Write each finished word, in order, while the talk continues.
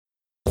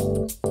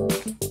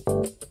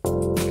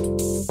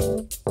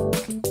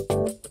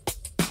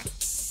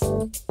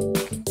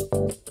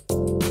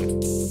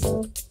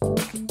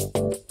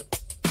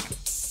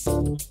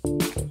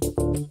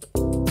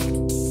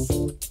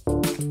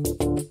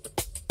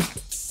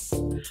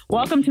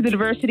Welcome to the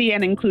Diversity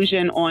and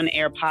Inclusion on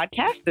Air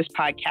podcast. This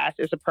podcast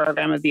is a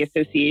program of the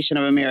Association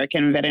of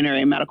American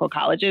Veterinary Medical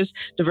Colleges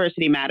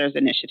Diversity Matters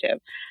Initiative.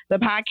 The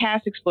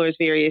podcast explores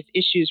various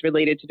issues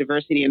related to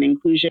diversity and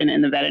inclusion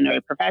in the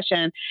veterinary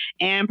profession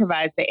and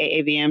provides the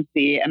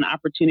AAVMC an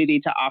opportunity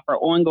to offer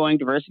ongoing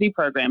diversity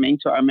programming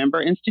to our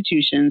member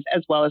institutions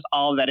as well as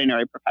all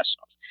veterinary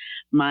professionals.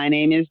 My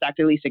name is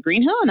Dr. Lisa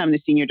Greenhill, and I'm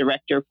the Senior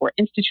Director for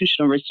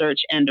Institutional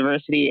Research and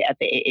Diversity at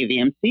the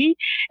AAVMC.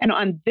 And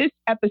on this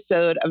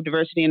episode of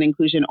Diversity and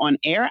Inclusion on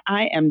Air,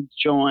 I am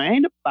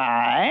joined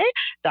by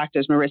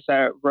Drs.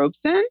 Marissa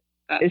Robeson,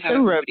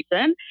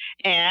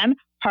 and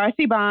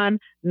Parthiban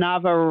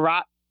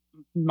Navaratnam.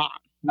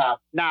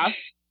 Nav.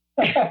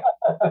 I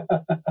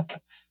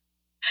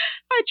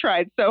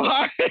tried so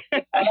hard.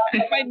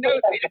 My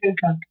notes.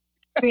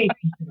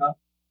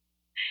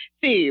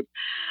 Steve,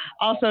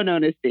 also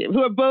known as Steve,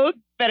 who are both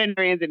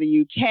veterinarians in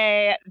the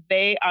UK.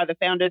 They are the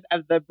founders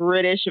of the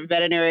British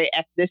Veterinary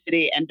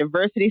Ethnicity and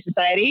Diversity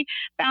Society.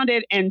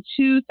 Founded in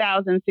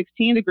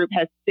 2016, the group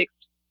has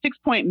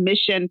six-point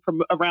mission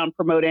around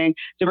promoting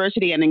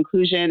diversity and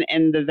inclusion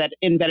in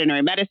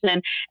veterinary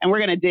medicine. And we're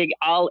going to dig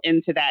all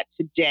into that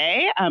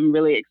today. I'm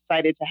really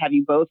excited to have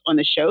you both on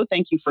the show.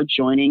 Thank you for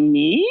joining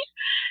me.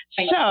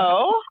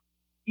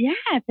 Yeah,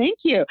 thank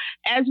you.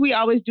 As we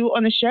always do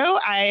on the show,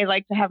 I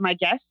like to have my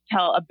guests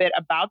tell a bit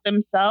about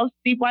themselves.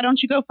 Steve, why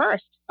don't you go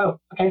first? Oh,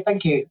 okay,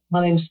 thank you.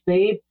 My name's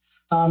Steve.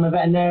 I'm a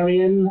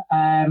veterinarian.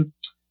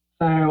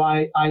 So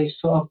I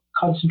sort of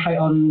concentrate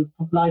on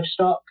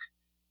livestock.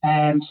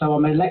 So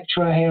I'm a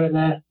lecturer here at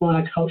the Royal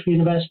Agricultural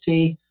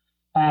University,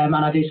 and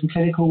I do some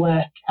clinical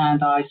work,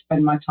 and I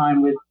spend my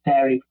time with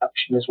dairy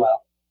production as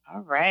well.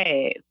 All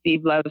right.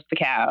 Steve loves the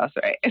cows,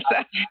 right?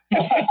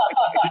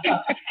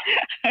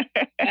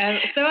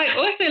 So I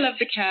also love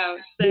the cows.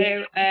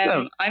 So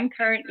I'm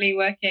currently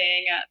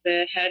working at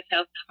the Herd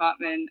Health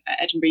Department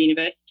at Edinburgh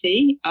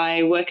University.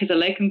 I work as a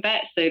locum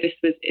vet, so this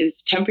is a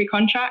temporary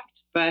contract,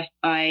 but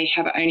I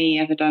have only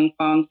ever done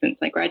farm since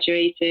I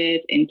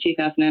graduated in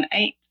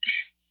 2008.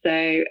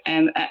 So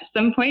at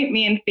some point,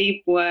 me and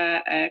Steve were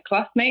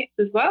classmates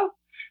as well.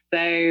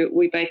 So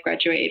we both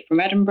graduated from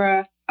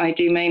Edinburgh. I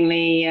do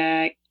mainly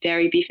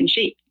dairy, beef, and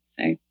sheep.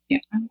 So, yeah.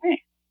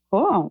 Okay.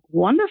 Cool.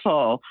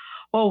 Wonderful.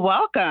 Well,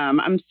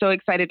 welcome. I'm so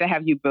excited to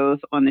have you both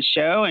on the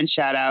show, and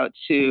shout out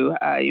to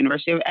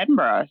University of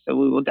Edinburgh. So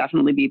we will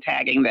definitely be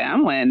tagging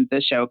them when the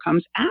show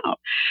comes out.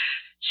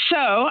 So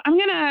I'm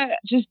going to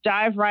just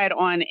dive right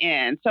on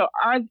in. So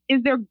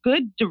is there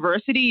good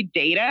diversity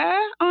data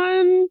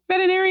on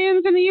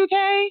veterinarians in the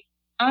UK?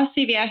 Our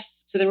CVS,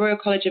 so the Royal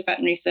College of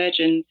Veterinary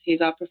Surgeons,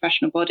 who's our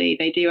professional body,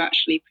 they do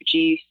actually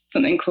produce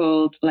something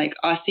called like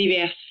our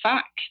CVS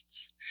Facts,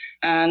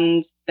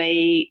 and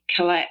they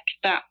collect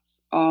stats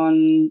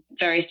on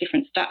various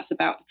different stats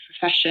about the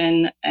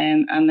profession,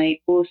 and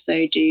they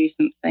also do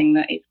something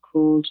that is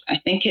called, I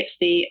think it's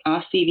the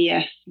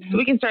RCVS.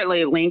 We can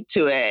certainly link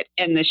to it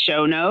in the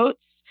show notes.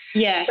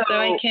 Yeah, so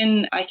I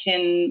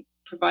can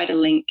provide a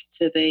link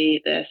to the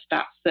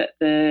stats that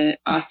the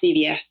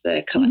RCVS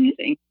are collecting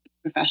in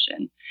the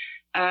profession.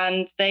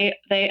 And they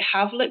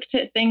have looked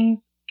at things,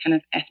 kind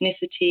of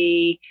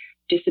ethnicity,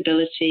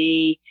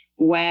 disability,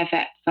 where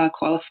vets are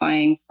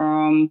qualifying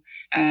from,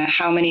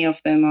 how many of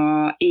them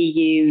are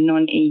EU,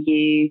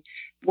 non-EU,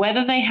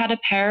 whether they had a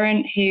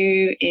parent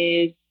who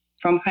is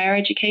from higher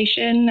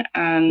education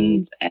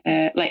and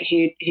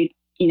who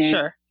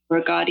sure, or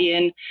a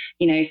guardian,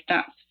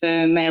 stats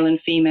for male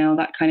and female,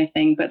 that kind of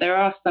thing. But there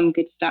are some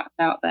good stats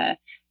out there.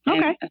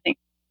 Okay. I think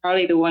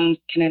probably the ones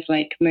kind of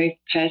like most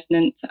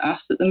pertinent to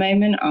us at the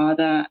moment are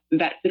that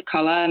vets of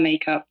colour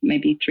make up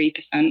maybe 3%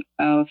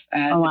 of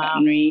the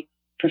veterinary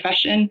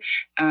profession,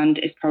 and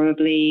is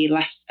probably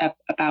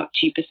about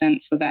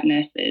 2% for vet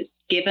nurses.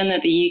 Given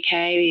that the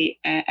UK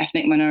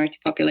ethnic minority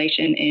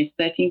population is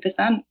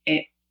 13%,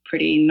 it's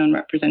pretty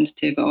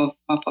non-representative of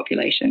our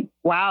population.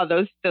 Wow,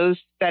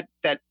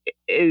 that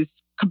is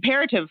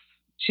comparative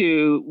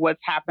to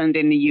what's happened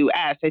in the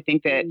US. I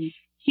think that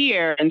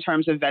here, in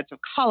terms of vets of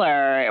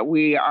color,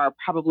 we are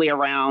probably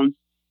around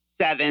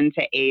 7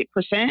 to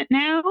 8%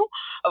 now.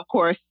 Of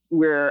course,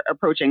 we're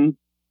approaching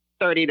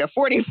 30 to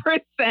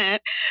 40%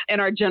 in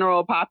our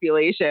general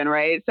population,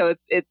 right? So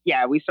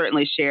we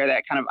certainly share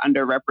that kind of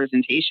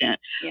underrepresentation.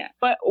 Yeah.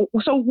 But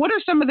so what are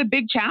some of the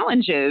big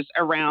challenges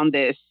around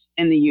this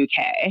in the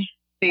UK?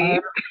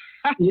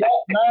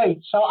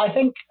 So I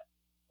think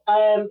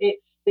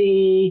it's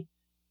the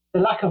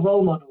lack of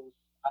role models,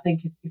 I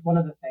think is one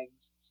of the things.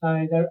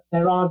 So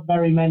there aren't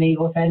very many,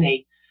 or if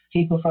any,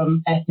 people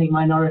from ethnic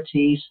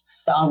minorities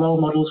that are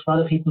role models for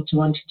other people to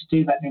wanting to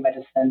do veterinary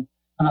medicine.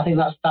 And I think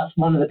that's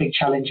one of the big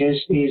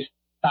challenges, is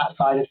that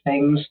side of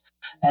things.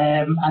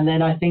 And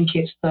then I think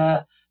it's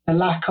the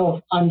lack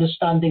of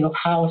understanding of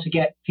how to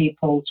get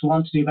people to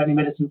want to do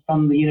veterinary medicine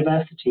from the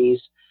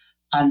universities,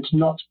 and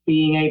not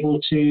being able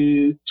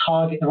to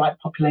target the right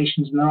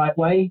populations in the right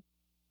way.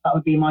 That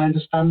would be my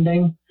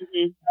understanding.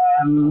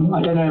 Mm-hmm.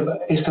 I don't know,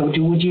 Iska,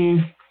 would you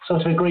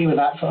sort of agree with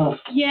that sort of?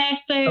 Yeah,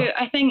 so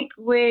I think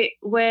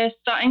we're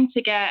starting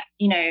to get,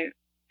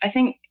 I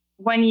think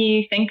when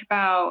you think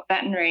about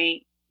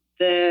veterinary,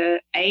 the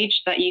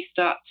age that you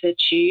start to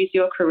choose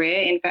your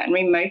career in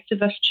veterinary, most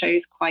of us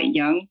chose quite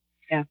young.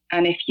 Yeah.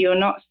 And if you're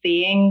not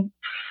seeing,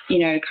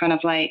 kind of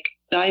like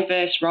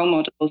diverse role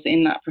models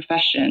in that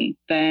profession,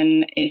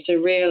 then it's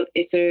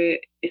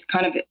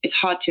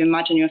hard to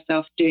imagine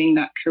yourself doing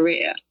that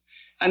career.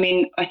 I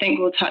mean, I think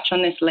we'll touch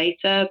on this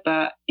later,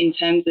 but in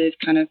terms of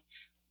kind of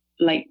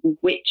like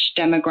which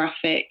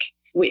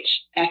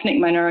ethnic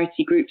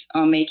minority groups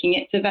are making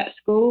it to vet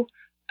school,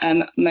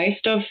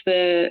 most of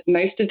the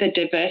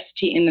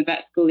diversity in the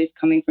vet school is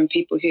coming from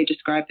people who are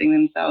describing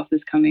themselves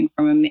as coming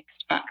from a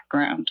mixed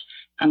background,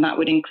 and that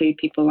would include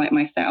people like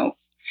myself.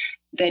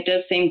 There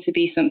does seem to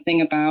be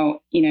something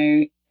about,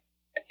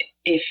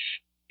 if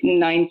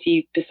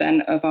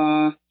 90% of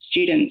our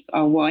students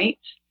are white,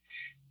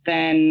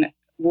 then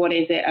what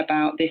is it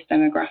about this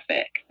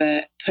demographic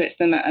that puts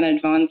them at an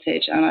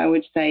advantage? And I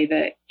would say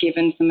that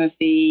given some of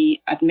the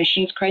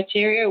admissions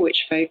criteria,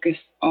 which focus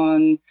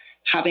on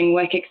having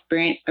work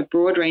experience, a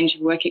broad range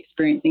of work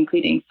experience,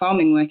 including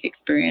farming work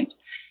experience,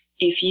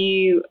 if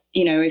you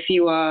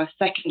are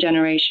second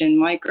generation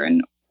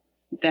migrant,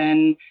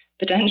 then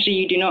potentially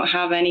you do not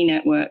have any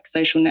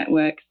social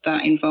networks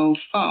that involve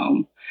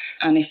farm.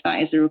 And if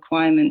that is a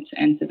requirement to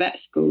enter vet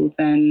school,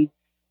 then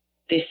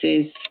this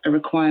is a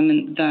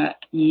requirement that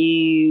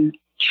you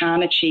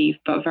can achieve,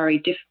 but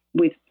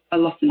with a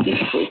lot of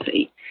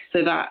difficulty.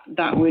 So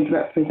that would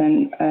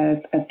represent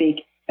a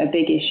big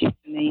issue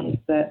for me, is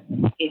that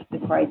if the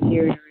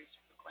criteria is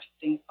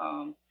requesting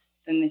farm,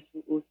 then this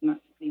will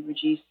automatically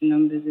reduce the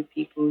numbers of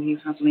people who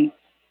have links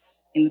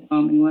in the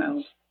farming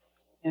world.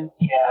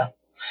 Yeah.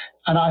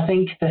 And I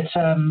think that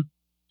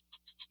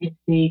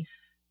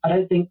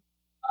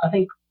I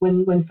think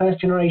when first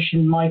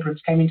generation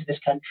migrants came into this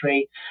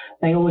country,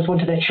 they always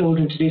wanted their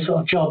children to do sort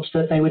of jobs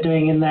that they were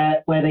doing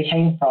where they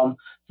came from,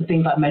 so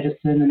things like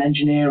medicine and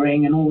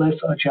engineering and all those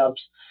sort of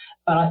jobs.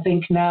 But I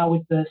think now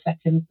with the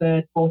second,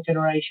 third, fourth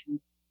generation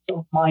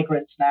sort of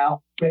migrants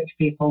now, British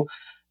people,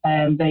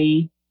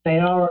 they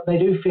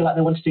do feel like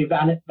they want to do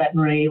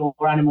veterinary or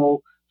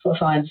animal sort of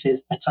sciences,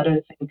 but I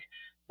don't think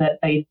that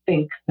they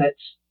think that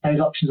those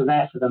options are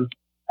there for them.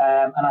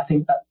 And I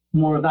think that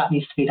more of that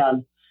needs to be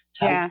done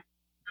to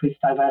increase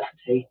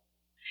diversity.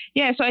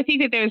 Yeah, so I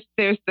think that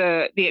there's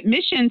the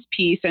admissions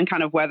piece and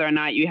kind of whether or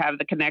not you have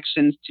the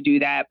connections to do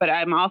that. But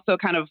I'm also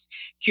kind of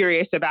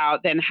curious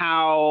about then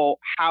how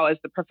is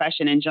the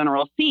profession in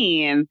general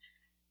seen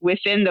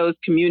within those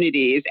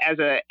communities as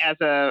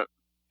a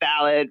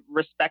valid,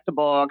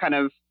 respectable kind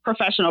of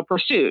professional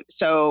pursuit.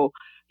 So,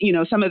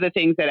 some of the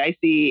things that I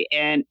see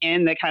in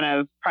the kind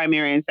of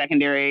primary and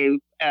secondary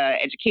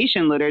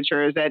education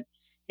literature is that,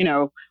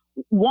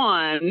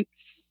 one,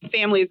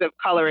 families of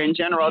color in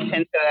general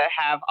tend to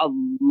have a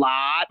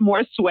lot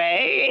more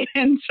sway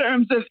in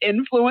terms of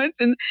influence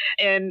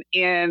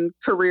and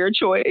career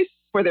choice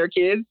for their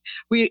kids.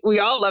 We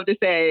all love to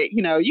say,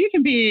 you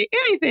can be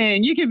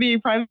anything. You can be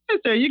prime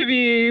minister. You can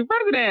be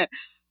president.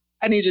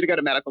 I need you to go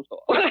to medical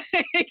school,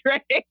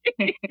 right?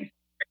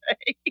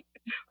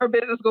 Or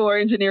business school or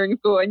engineering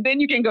school, and then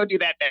you can go do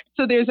that next.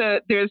 So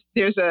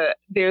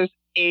there's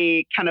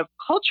a kind of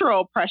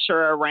cultural pressure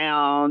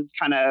around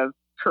kind of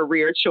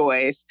career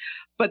choice.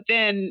 But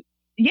then,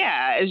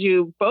 as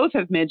you both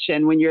have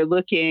mentioned, when you're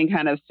looking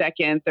kind of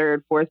second,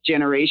 third, fourth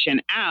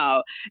generation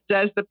out,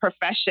 does the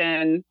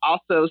profession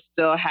also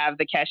still have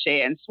the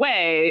cachet and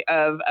sway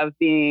of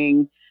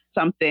being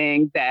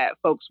something that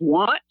folks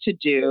want to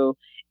do?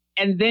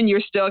 And then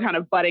you're still kind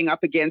of butting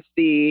up against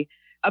the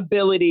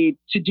ability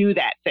to do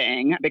that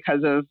thing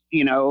because of,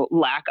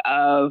 lack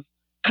of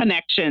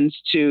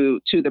connections to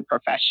the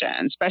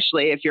profession,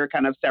 especially if you're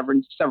kind of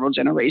several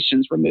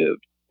generations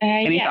removed.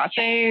 Any thoughts?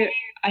 So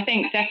I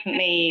think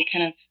definitely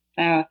kind of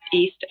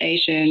Southeast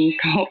Asian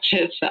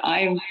cultures that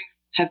I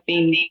have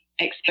been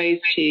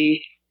exposed to,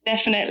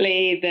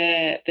 definitely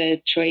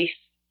the choice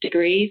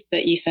degrees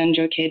that you send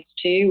your kids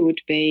to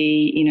would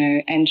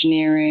be,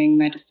 engineering,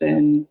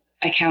 medicine,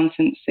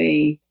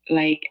 accountancy,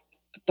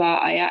 but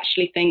I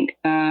actually think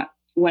that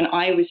when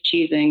I was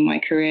choosing my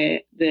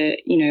career,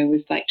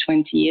 was like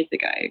 20 years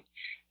ago,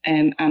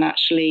 and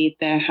actually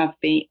there has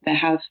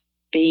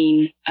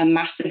been a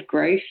massive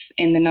growth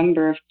in the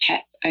number of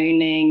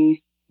pet-owning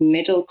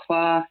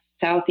middle-class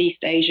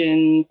Southeast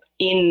Asians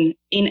in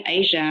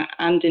Asia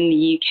and in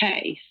the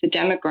UK. The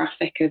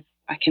demographic of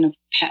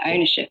pet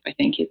ownership, I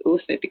think, is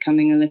also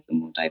becoming a little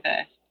more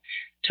diverse.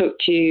 Talk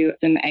to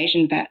some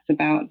Asian vets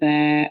about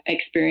their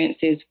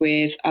experiences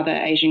with other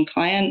Asian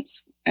clients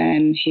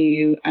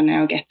who are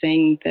now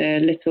getting the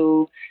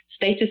little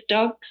status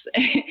dogs.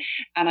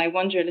 And I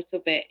wonder a little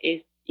bit,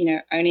 is,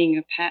 owning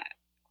a pet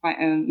quite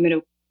a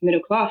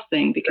middle class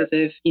thing because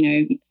of,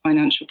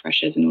 financial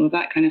pressures and all of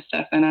that kind of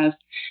stuff. And as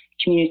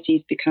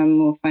communities become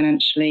more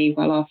financially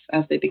well off,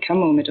 as they become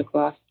more middle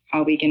class,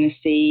 are we going to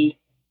see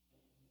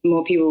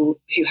more people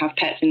who have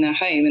pets in their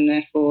home? And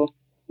therefore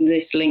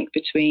this link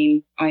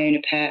between I own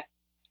a pet,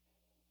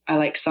 I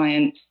like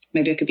science,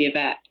 maybe I could be a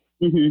vet.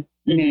 Mm-hmm.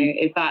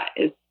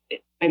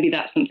 Maybe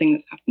that's something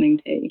that's happening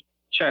too.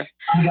 Sure.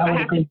 I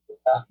would agree with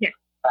that.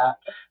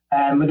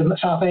 Yeah. With the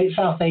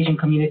South Asian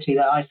community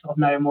that I sort of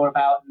know more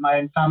about in my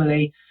own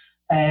family,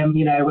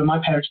 when my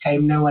parents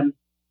came, none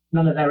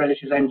of their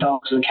relatives owned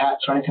dogs and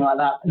cats or anything like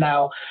that. But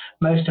now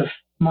most of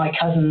my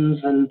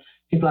cousins and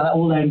people like that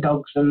all own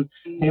dogs, and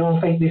they all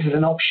think this is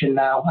an option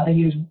now. I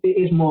think it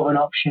is more of an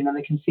option, and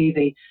they can see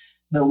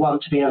the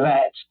want to be a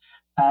vet.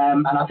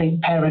 And I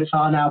think parents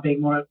are now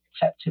being more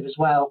accepting as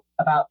well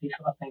about these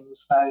sort of things.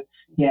 So,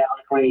 yeah,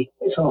 I agree.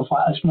 It's sort of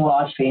it's more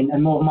I've seen,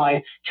 and more of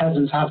my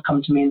cousins have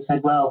come to me and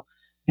said, well,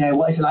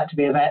 what is it like to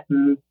be a vet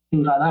and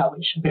things like that,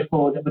 which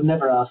before they would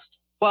never asked.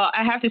 Well,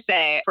 I have to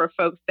say, for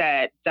folks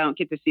that don't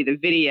get to see the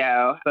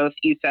video, both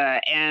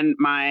Issa and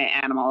my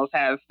animals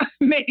have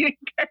made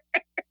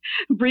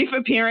brief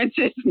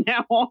appearances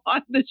now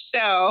on the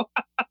show.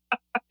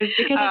 It's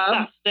because of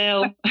that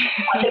still.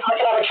 I can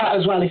have a cat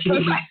as well if you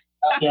need me.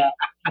 Yeah.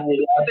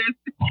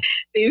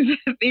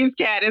 These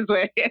cat is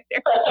with you.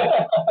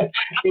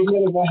 He's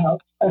really going to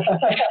help.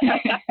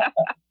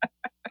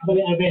 Put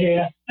it over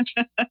here.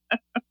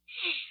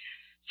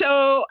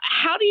 So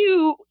how do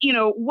you,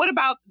 what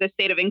about the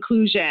state of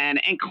inclusion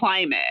and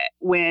climate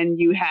when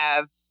you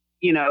have,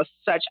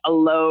 such a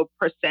low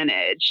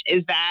percentage?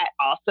 Is that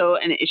also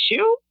an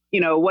issue?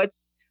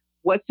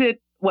 What's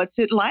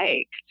it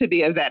like to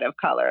be a vet of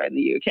color in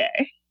the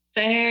UK?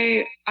 So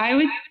I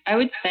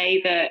would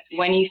say that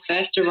when you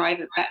first arrive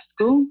at vet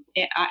school,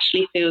 it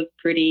actually feels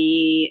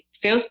pretty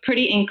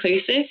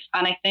inclusive,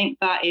 and I think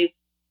that is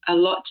a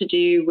lot to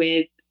do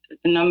with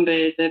the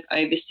numbers of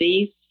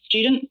overseas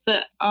students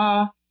that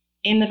are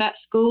in the vet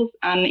schools,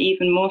 and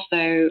even more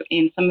so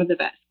in some of the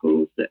vet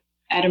schools that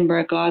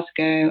Edinburgh,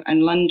 Glasgow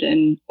and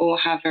London all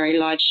have very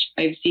large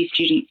overseas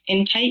student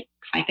intake.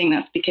 I think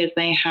that's because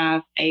they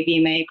have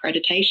AVMA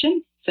accreditation.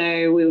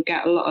 So we'll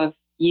get a lot of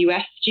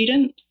US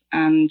students,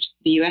 and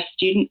the US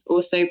students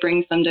also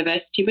bring some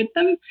diversity with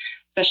them.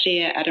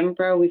 Especially at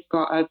Edinburgh, we've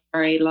got a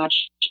very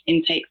large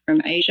intake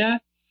from Asia.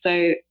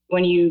 So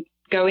when you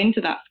go into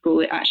that school,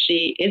 it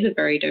actually is a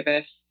very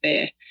diverse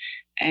sphere.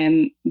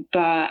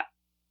 But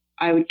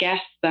I would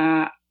guess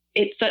that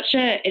it's such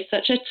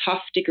a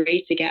tough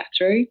degree to get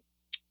through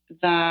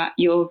that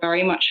you're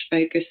very much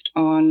focused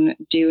on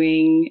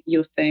doing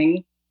your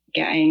thing,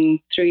 getting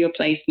through your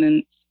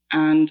placements,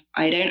 and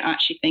I don't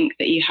actually think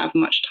that you have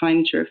much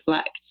time to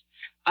reflect,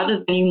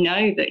 other than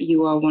that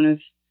you are one of,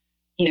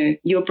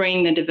 you're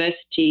bringing the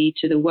diversity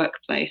to the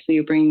workplace, so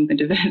you're bringing the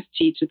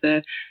diversity to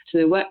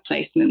the work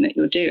placement that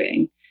you're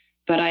doing.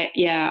 But I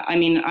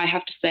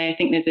have to say, I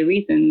think there's a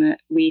reason that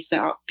we set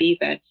up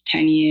BVEDS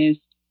 10 years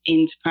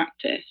into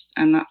practice,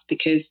 and that's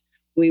because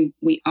we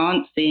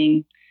aren't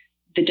seeing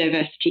the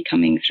diversity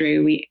coming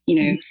through.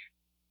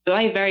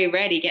 I very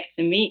rarely get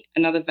to meet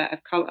another vet of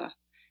colour,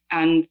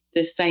 and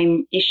the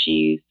same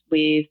issues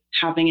with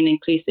having an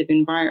inclusive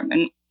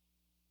environment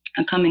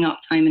are coming up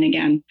time and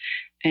again.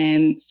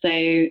 So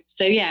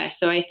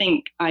I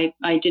think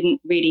I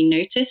didn't really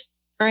notice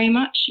very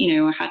much.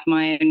 I had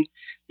my own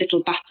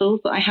little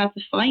battles that I had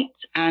to fight,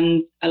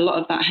 and a lot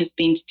of that has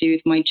been to do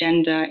with my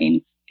gender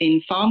in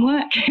farm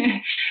work.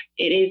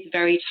 It is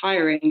very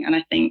tiring, and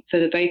I think for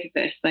the both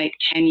of us,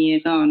 10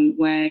 years on,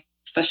 we're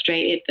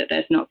frustrated that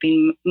there's not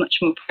been much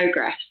more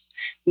progress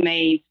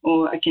made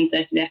or a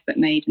concerted effort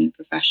made in the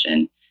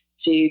profession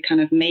to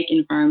kind of make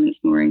environments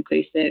more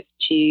inclusive.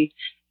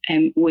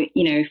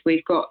 If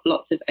we've got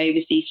lots of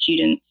overseas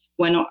students,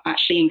 we're not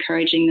actually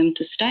encouraging them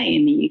to stay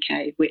in the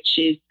UK, which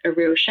is a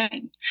real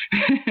shame.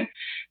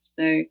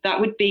 So that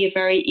would be a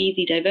very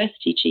easy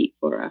diversity cheat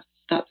for us.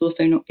 That's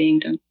also not being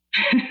done.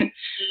 I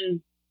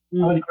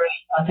would agree.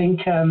 I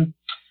think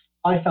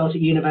I felt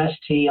at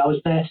university I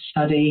was there to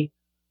study,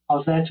 I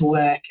was there to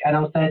work, and I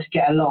was there to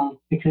get along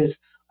because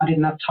I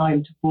didn't have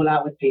time to fall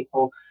out with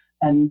people.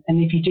 And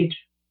if you did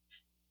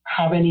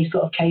have any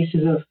sort of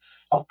cases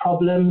of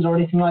problems or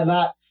anything like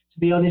that, to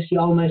be honest, you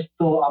almost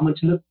thought I'm going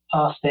to look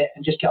past it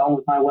and just get on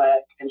with my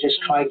work and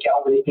just try and get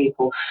on with the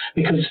people,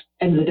 because at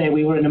the end of the day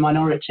we were in a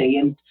minority,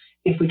 and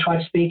if we tried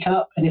to speak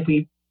up and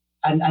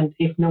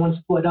if no one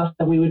supported us,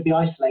 then we would be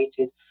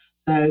isolated.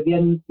 So the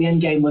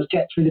end game was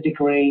get through the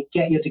degree,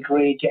 get your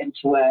degree, get into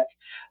work.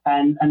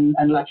 And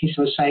like you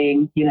was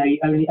saying,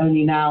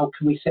 only now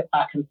can we sit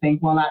back and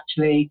think, well,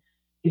 actually,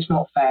 it's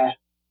not fair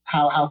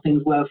how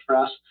things were for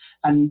us.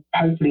 And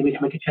hopefully we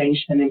can make a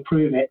change and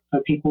improve it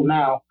for people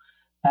now.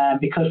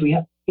 Because we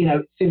have,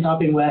 since I've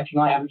been working,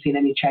 I haven't seen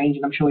any change,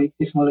 and I'm sure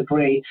this will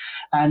agree.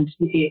 And,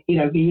 you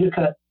look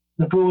at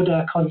the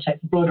broader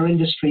context, the broader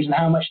industries and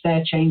how much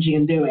they're changing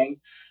and doing,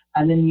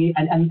 and then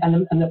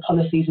and the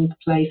policies into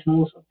place and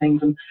all sorts of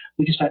things, and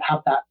we just don't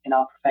have that in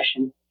our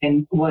profession,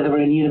 in whether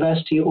we're in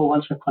university or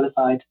once we're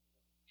qualified.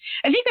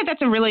 I think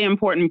that's a really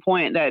important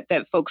point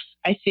that folks,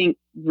 I think,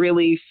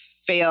 really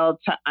fail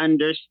to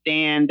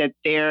understand, that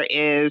there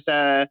is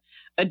a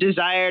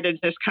desire to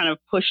just kind of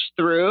push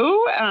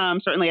through.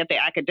 Certainly at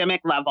the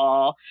academic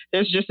level,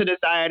 there's just a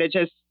desire to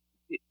just,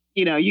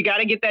 you got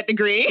to get that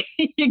degree.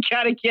 You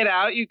got to get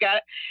out. You've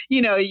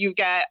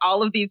got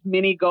all of these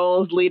mini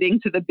goals leading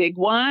to the big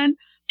one.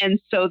 And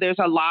so there's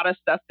a lot of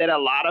stuff that a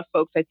lot of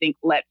folks, I think,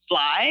 let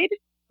slide,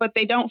 but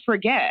they don't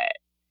forget.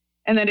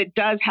 And that it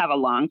does have a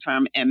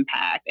long-term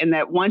impact. And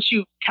that once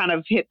you kind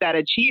of hit that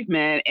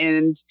achievement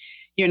and,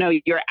 you know,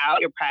 you're out,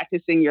 you're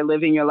practicing, you're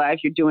living your life,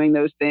 you're doing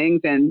those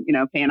things and, you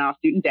know, paying off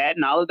student debt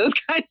and all of those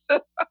kinds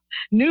of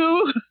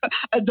new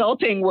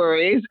adulting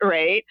worries,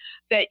 right?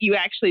 That you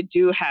actually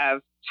do have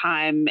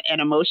time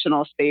and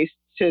emotional space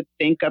to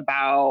think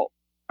about,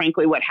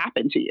 frankly, what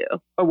happened to you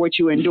or what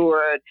you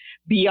endured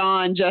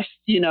beyond just,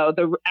 you know,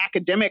 the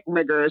academic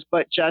rigors,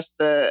 but just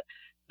the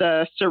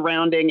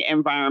surrounding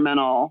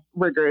environmental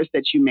rigors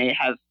that you may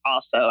have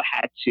also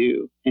had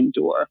to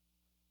endure.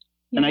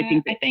 And I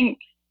think,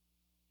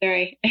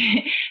 sorry,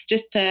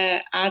 just to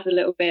add a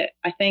little bit,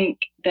 I think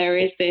there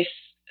is this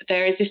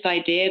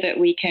idea that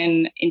we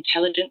can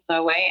intelligence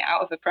our way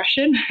out of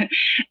oppression.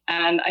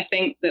 And I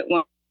think that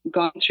when you've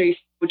gone through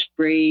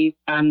degrees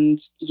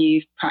and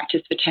you've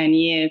practiced for 10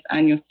 years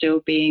and you're still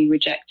being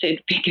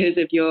rejected because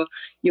of your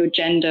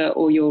gender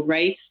or your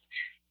race,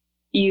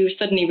 you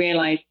suddenly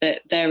realize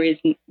that that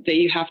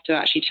you have to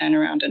actually turn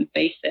around and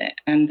face it,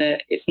 and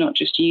that it's not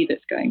just you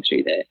that's going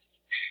through this.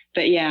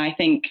 But yeah, I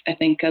think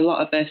a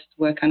lot of us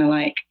were kind of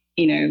like,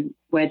 you know,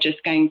 we're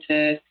just going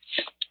to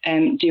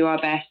do our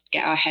best,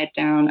 get our head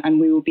down, and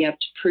we will be able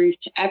to prove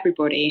to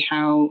everybody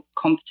how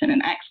competent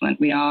and excellent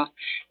we are.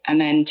 And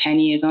then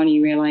 10 years on,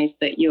 you realize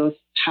that you're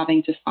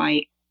having to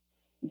fight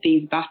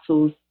these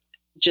battles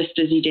just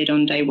as you did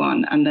on day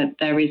one, and that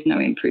there is no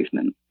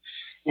improvement.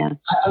 Yeah,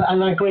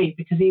 and I agree,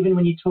 because even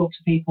when you talk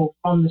to people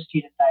from the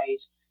student days,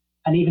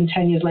 and even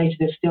 10 years later,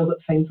 they've still got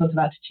the same sort of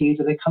attitudes,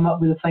 or they come up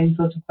with the same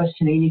sort of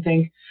questioning, and you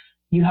think,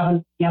 you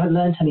haven't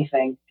learned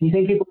anything. And you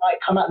think people might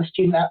come out of the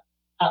student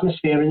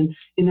atmosphere and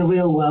in the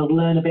real world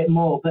learn a bit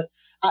more, but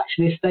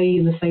actually stay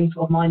in the same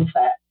sort of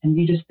mindset, and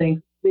you just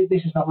think,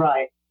 this is not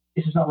right.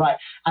 This is not right.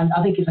 And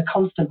I think it's a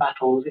constant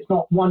battle. It's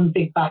not one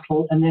big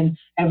battle and then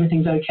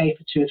everything's okay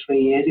for 2 or 3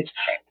 years. It's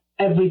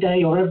every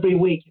day or every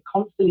week, you're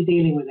constantly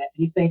dealing with it.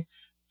 And you think,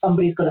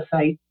 somebody's got to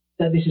say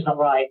that this is not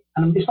right.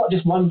 And it's not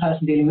just one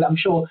person dealing with it. I'm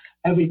sure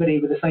everybody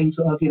with the same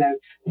sort of, you know,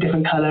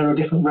 different colour or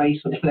different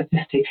race or different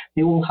ethnicity,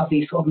 they all have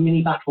these sort of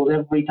mini battles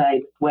every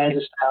day that wears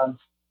us down.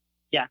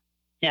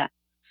 Yeah.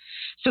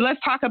 So let's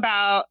talk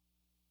about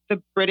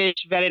the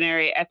British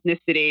Veterinary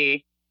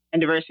Ethnicity and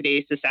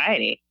Diversity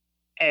Society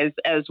as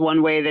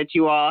one way that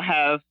you all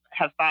have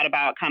thought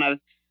about kind of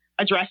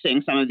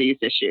addressing some of these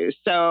issues.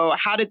 So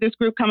how did this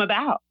group come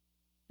about?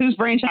 Whose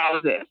brainchild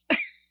is this?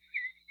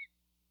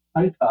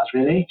 Both of us,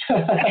 really.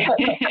 Awesome.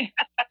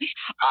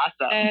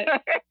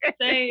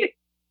 So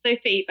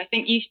Phoebe, I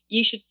think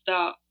you should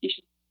start. You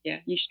should.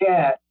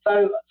 Yeah.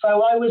 So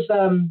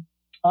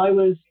I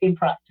was in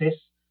practice,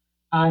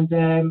 and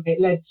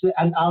it led to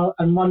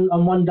and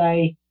one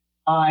day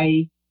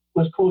I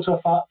was called to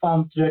a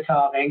farm to do a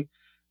calving,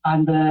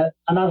 and as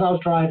I was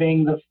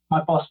driving,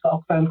 my boss got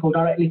a phone call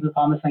directly from the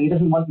farmer saying he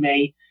doesn't want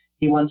me,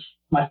 he wants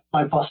my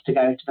boss to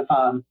go to the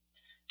farm.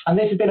 And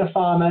this had been a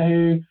farmer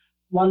who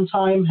one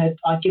time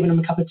I'd given him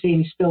a cup of tea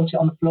and he spilled it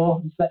on the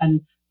floor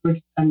and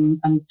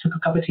took a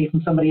cup of tea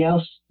from somebody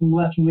else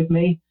working with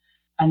me,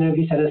 and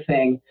nobody said a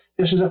thing.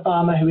 This was a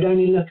farmer who would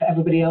only look at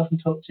everybody else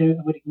and talk to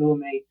and would ignore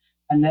me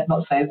and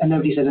not say, and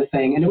nobody said a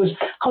thing. And it was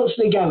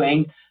constantly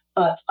going,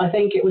 but I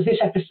think it was this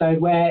episode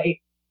where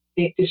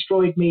it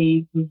destroyed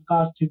me with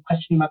regards to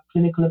questioning my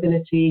clinical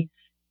ability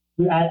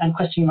and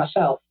questioning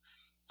myself.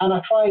 And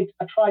I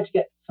tried to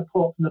get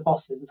support from the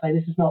bosses and say,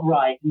 this is not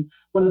right. And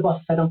one of the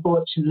bosses said,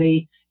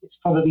 unfortunately, it's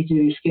probably to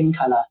do with skin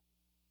colour.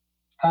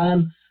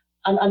 And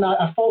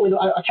I fought with,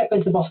 I kept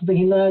going to the boss and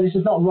thinking, no, this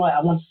is not right.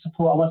 I want some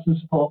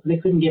support, but they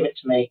couldn't give it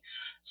to me.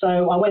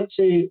 So I went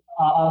to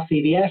our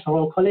CVS, our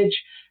Royal College,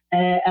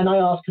 and I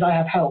asked, could I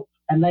have help?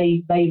 And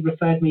they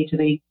referred me to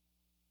the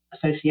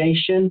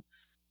association.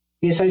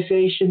 The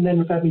association then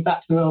referred me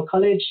back to the Royal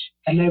College,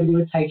 and nobody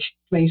would take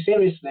me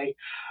seriously.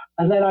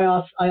 And then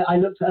I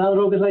looked at other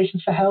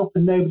organisations for help,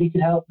 and nobody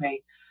could help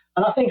me.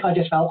 And I think I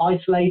just felt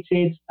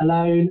isolated,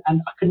 alone,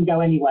 and I couldn't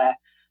go anywhere.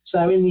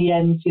 So in the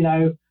end, you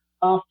know,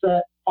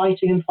 after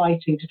fighting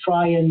to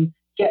try and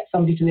get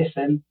somebody to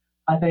listen,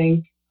 I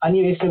think I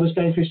knew if I was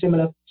going through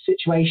similar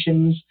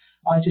situations,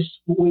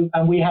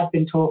 we had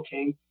been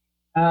talking.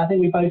 I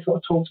think we both sort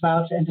of talked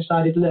about it and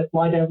decided, look,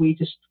 why don't we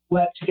just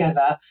work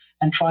together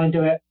and try and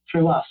do it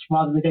through us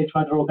rather than go to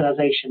other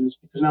organisations,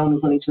 because no one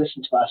was willing to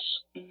listen to us.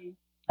 Mm-hmm.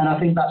 And I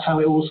think that's how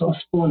it all sort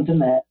of spawned,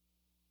 didn't it?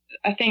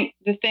 I think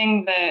the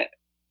thing that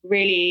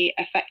really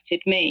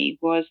affected me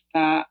was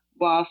that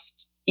whilst,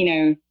 you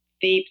know,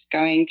 Phoebe's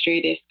going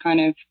through this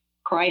kind of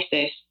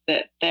crisis,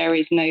 that there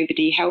is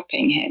nobody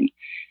helping him.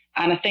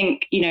 And I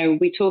think, you know,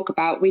 we talk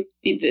about,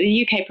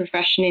 the UK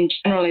profession in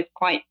general is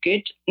quite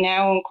good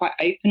now and quite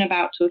open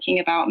about talking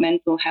about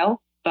mental health,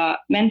 but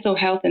mental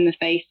health in the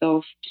face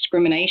of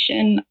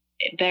discrimination,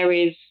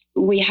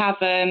 we have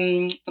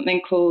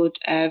something called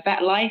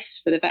Vet Life,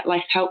 so the Vet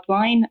Life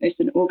Helpline. It's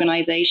an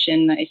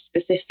organisation that is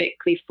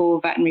specifically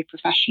for veterinary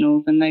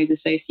professionals and those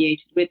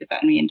associated with the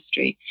veterinary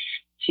industry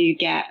to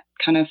get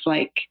kind of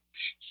like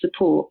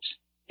support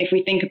if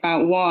we think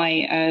about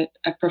why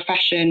a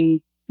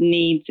profession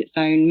needs its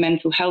own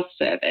mental health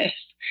service,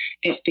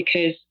 it's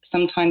because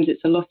sometimes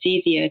it's a lot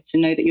easier to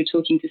know that you're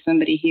talking to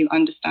somebody who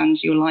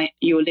understands your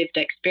lived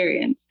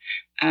experience.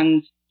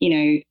 And,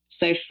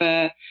 so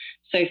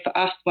for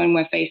us, when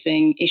we're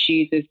facing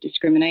issues of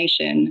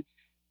discrimination,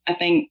 I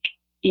think,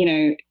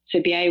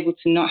 to be able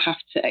to not have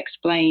to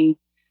explain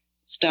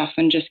stuff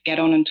and just get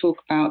on and talk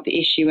about the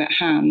issue at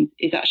hand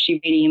is actually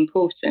really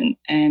important.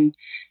 And,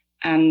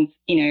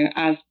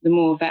 as the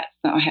more vets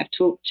that I have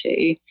talked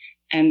to,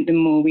 the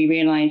more we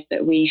realize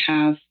that we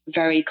have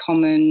very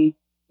common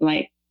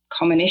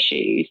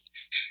issues.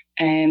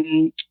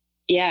 And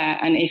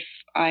if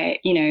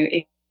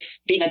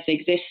VEDS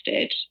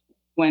existed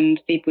when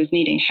people was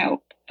needing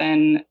help,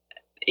 then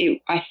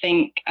I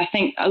think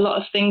a lot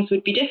of things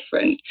would be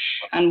different.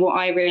 And what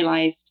I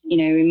realized,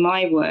 in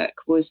my work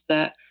was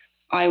that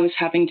I was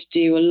having to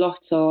do a lot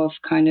of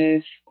kind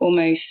of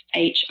almost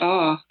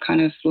HR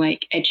kind of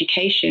like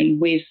education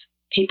with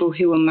people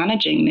who were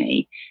managing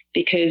me,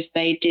 because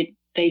they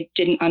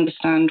didn't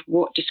understand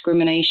what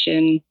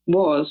discrimination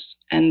was,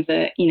 and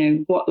that,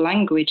 what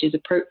language is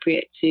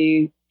appropriate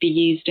to be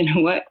used in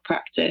a work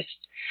practice.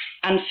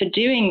 And for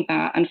doing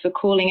that and for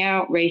calling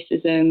out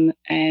racism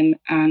and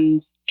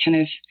kind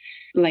of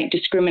like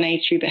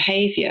discriminatory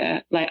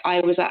behavior, like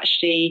I was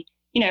actually,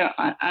 and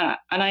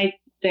I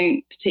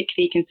don't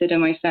particularly consider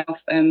myself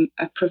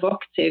a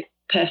provocative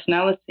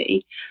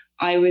personality.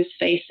 I was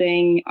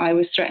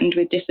threatened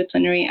with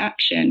disciplinary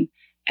action.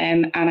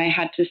 And I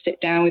had to sit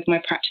down with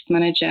my practice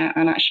manager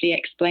and actually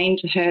explain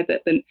to her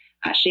that the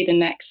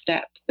next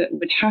step that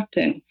would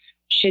happen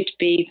should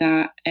be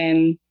that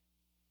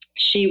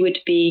she would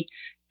be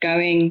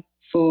going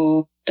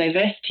for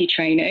diversity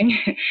training,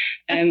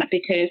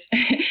 because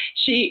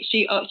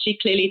she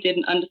clearly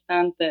didn't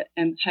understand that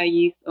her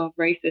use of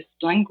racist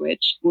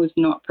language was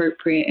not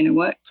appropriate in a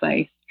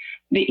workplace.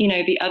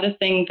 The other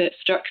thing that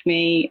struck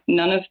me,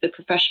 none of the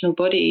professional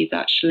bodies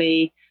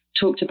actually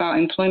talked about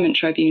employment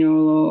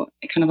tribunal or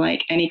kind of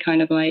like any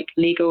kind of like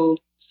legal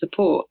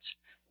support,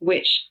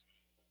 which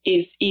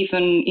is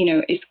even,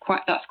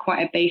 that's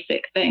quite a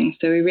basic thing.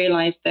 So we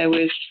realized there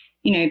was,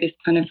 this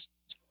kind of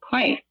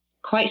quite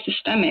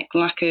systemic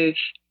lack of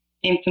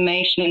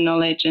information and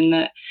knowledge, and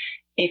that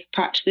if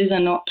practices are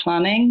not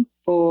planning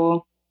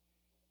for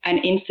an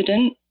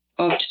incident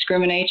of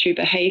discriminatory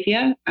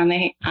behavior and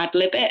they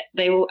ad-lib it,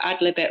 they will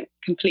ad-lib it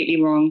completely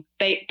wrong.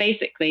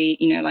 Basically,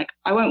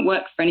 I won't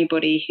work for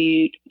anybody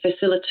who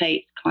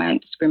facilitates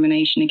client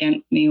discrimination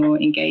against me or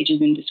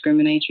engages in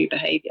discriminatory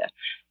behavior.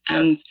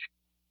 And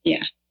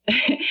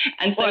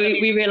and so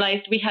we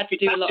realized we had to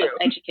do a lot of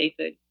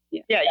educating.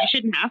 Yeah, you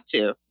shouldn't have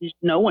to.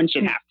 No one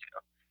should have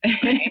to.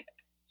 Right?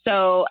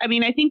 So, I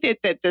think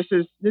that this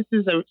is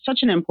such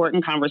an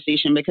important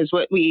conversation, because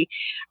what we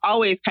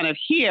always kind of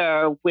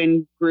hear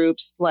when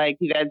groups like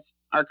VEDS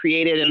are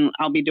created, and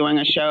I'll be doing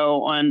a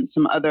show on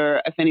some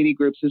other affinity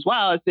groups as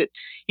well, is that,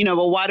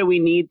 well, why do we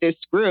need this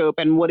group,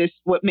 and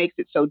what makes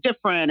it so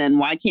different, and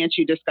why can't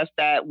you discuss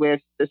that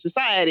with the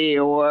society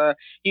or,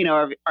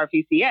 our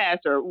VCS,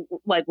 or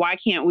like, why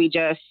can't we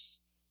just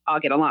all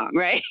get along,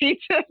 right?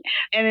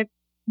 And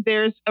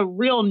there's a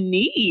real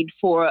need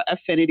for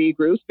affinity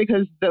groups,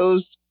 because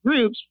those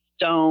groups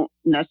don't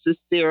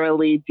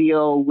necessarily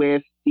deal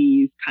with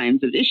these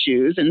kinds of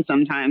issues. And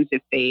sometimes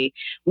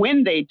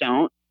when they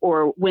don't,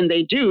 or when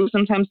they do,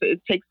 sometimes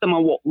it takes them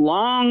a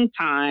long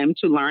time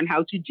to learn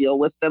how to deal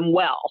with them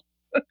well.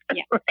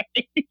 Yeah.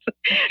 Right?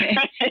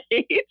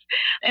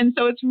 And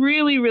so it's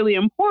really, really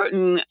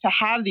important to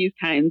have these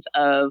kinds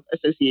of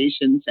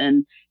associations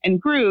and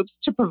groups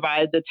to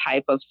provide the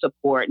type of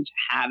support and to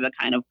have the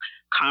kind of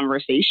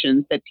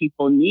conversations that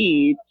people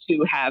need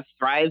to have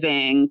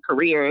thriving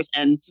careers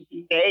and to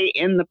stay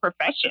in the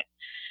profession.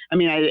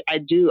 I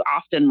do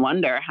often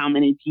wonder how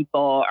many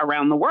people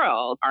around the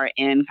world are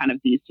in kind of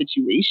these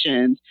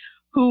situations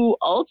who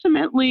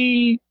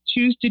ultimately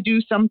choose to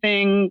do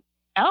something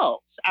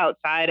else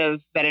outside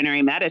of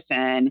veterinary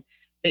medicine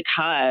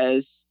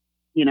because,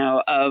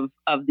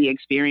 of the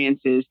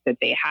experiences that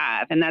they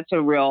have. And that's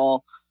a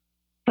real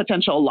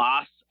potential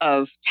loss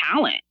of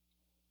talent,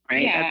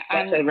 right? Yeah,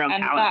 that's a real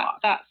talent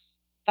loss.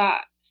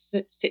 That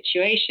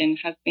situation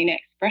has been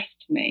expressed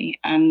to me,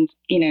 and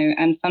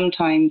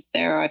sometimes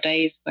there are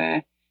days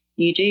where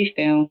you do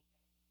feel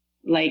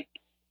like,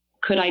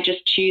 could I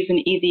just choose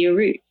an easier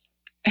route?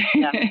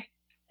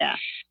 Yeah.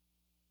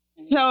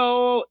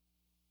 So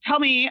tell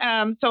me,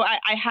 so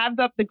I have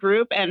up the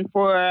group, and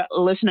for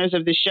listeners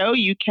of the show,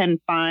 you can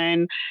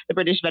find the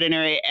British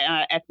Veterinary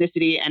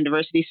Ethnicity and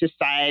Diversity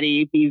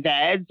Society,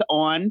 VEDS,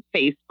 on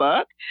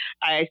Facebook.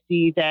 I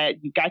see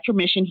that you got your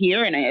mission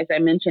here, and as I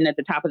mentioned at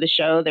the top of the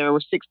show, there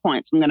were 6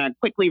 points. I'm going to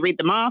quickly read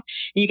them off,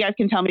 and you guys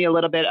can tell me a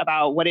little bit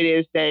about what it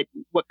is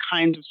what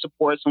kinds of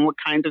supports and what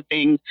kinds of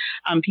things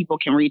people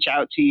can reach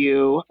out to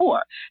you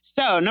for.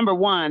 So, number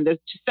 1, to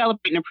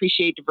celebrate and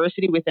appreciate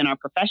diversity within our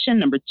profession.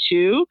 Number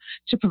 2,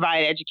 to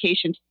provide education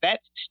education to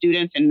vets,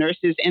 students, and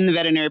nurses in the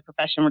veterinary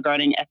profession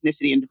regarding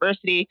ethnicity and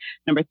diversity.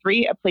 Number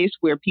 3, a place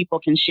where people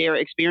can share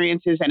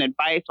experiences and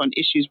advice on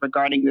issues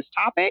regarding this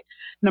topic.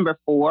 Number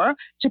 4,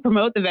 to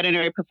promote the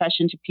veterinary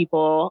profession to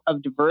people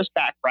of diverse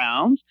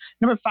backgrounds.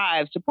 Number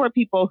 5, support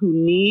people who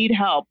need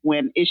help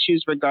when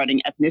issues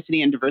regarding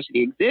ethnicity and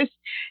diversity exist.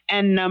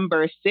 And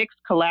number 6,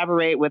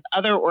 collaborate with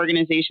other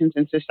organizations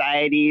and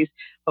societies,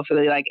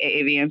 hopefully like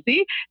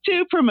AAVMC,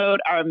 to promote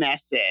our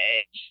message.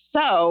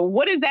 So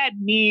what does that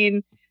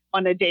mean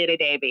on a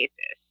day-to-day basis?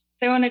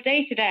 So on a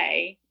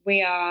day-to-day,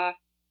 we are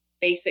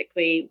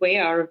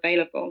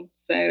available.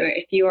 So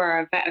if you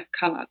are a vet of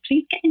colour,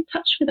 please get in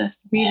touch with us.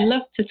 We'd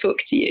love to talk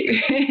to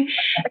you.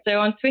 So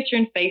on Twitter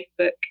and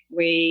Facebook,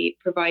 we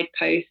provide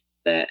posts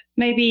that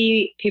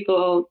maybe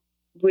people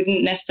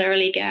wouldn't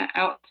necessarily get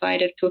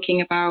outside of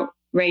talking about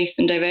race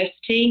and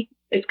diversity.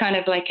 It's kind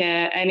of like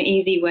an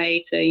easy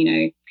way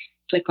to,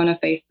 click on a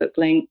Facebook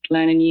link,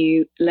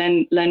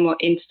 learn what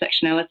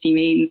intersectionality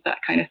means, that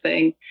kind of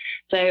thing.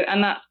 So,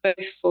 and that's both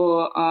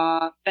for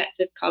our vets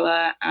of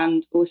colour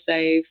and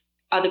also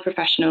other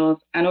professionals,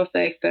 and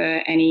also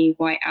for any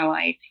white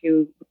allies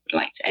who would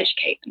like to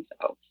educate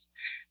themselves.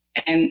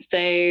 And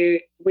so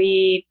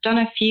we've done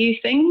a few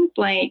things,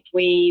 like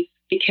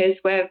because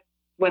we're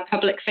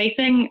public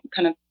facing,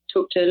 kind of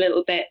talked a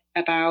little bit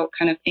about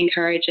kind of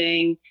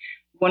encouraging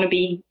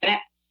wannabe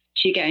vets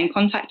to get in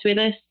contact with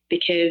us,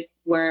 because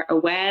we're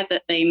aware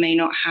that they may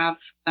not have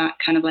that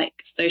kind of like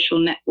social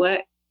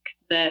network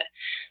that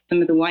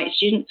some of the white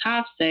students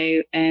have.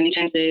 So in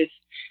terms of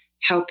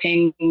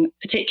helping,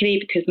 particularly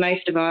because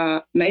most of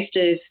our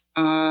BAME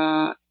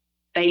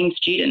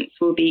students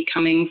will be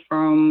coming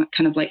from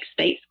kind of like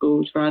state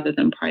schools rather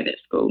than private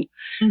school.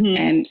 Mm-hmm.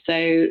 And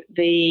so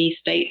the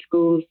state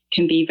schools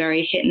can be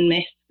very hit and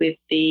miss with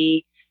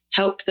the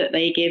help that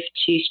they give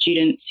to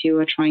students who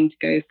are trying to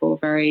go for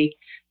very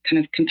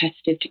kind of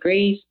competitive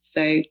degrees.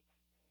 So,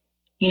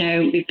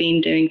 we've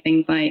been doing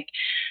things like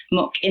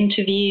mock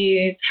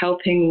interviews,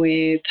 helping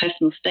with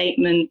personal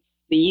statements,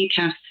 the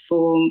UCAS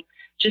form,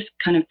 just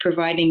kind of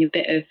providing a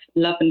bit of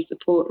love and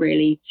support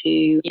really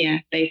to,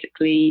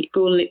 basically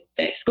school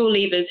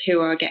leavers who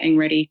are getting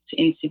ready to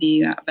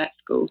interview at vet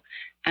school.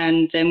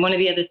 And one of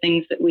the other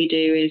things that we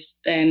do is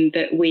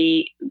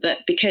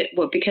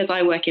because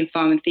I work in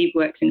farm and Phoebe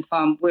works in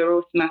farm, we're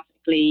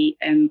automatically,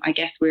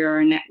 we are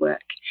a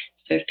network.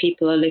 So if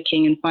people are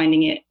looking and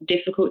finding it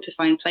difficult to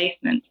find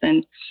placements,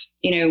 then,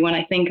 when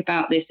I think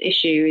about this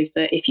issue is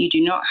that if you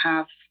do not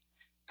have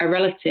a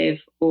relative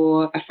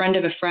or a friend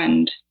of a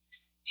friend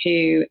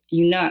who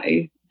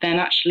then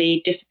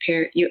actually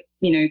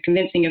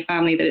convincing your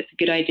family that it's a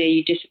good idea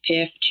you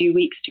disappear for 2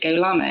 weeks to go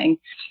lambing,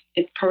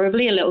 it's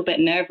probably a little bit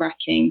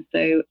nerve-wracking.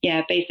 So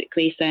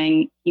basically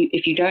saying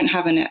if you don't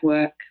have a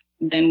network,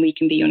 then we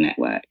can be your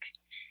network.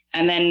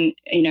 And then,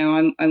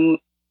 I'm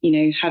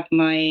have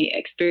my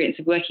experience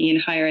of working in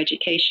higher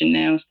education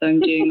now. So I'm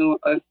doing a lot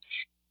of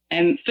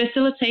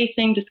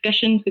facilitating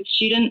discussions with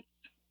students.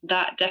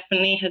 That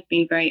definitely has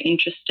been very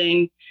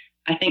interesting.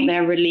 I think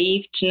they're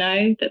relieved to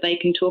know that they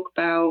can talk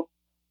about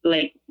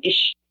like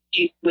issues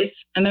with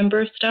a member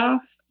of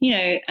staff,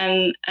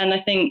 and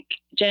I think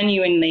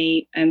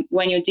genuinely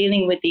when you're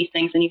dealing with these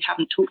things and you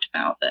haven't talked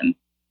about them,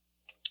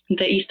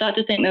 that you start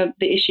to think that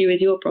the issue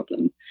is your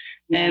problem.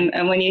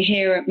 And when you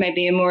hear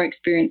maybe a more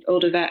experienced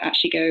older vet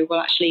actually go, well,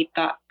 actually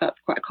that's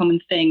quite a common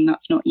thing.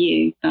 That's not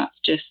you. That's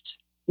just,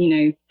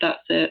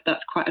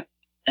 that's quite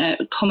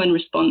a common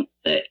response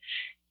that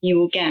you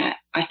will get.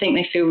 I think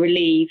they feel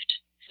relieved.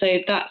 So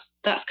that's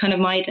kind of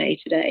my day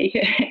today,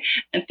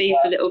 and Theve's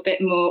a little bit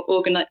more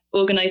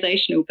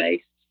organisational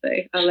based. So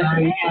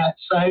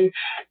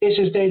this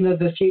is doing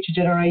the future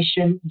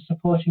generation and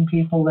supporting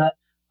people that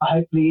are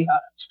hopefully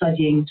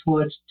studying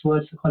towards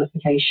the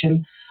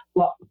qualification.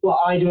 What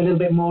I do a little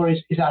bit more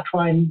is I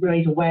try and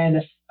raise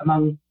awareness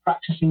among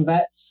practicing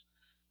vets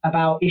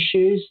about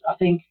issues. I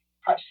think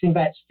practicing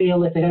vets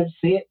feel if they don't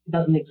see it, it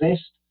doesn't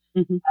exist.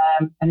 Mm-hmm.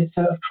 And it's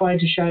sort of trying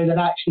to show that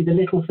actually the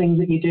little things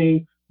that you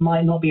do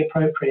might not be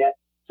appropriate.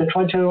 So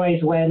trying to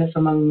raise awareness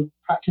among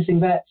practicing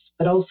vets,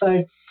 but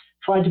also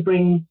trying to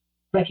bring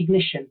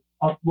recognition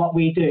of what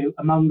we do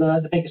among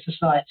the bigger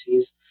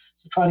societies.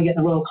 So trying to get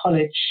the Royal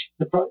College,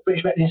 the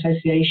British Veterinary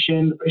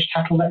Association, the British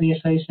Cattle Veterinary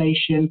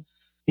Association,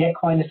 the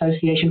Equine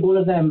Association, all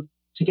of them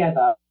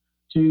together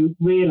to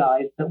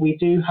realise that we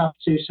do have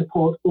to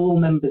support all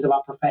members of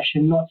our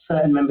profession, not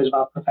certain members of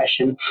our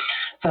profession.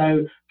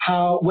 So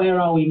where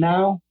are we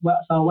now?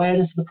 What's our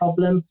awareness of the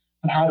problem,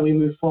 and how do we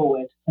move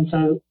forward? And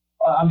so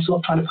I'm sort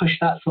of trying to push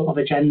that sort of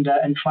agenda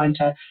and trying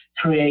to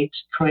create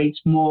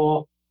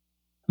more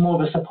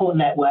of a support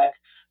network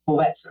for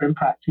vets that are in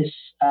practice,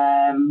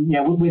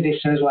 with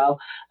this as well,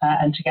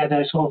 and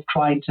together sort of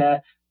trying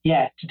to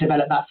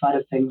develop that side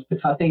of things.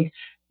 Because I think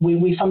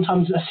we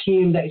sometimes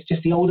assume that it's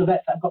just the older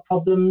vets that have got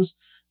problems,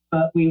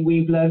 but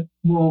we've learned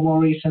more and more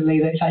recently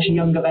that it's actually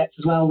younger vets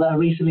as well that are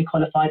recently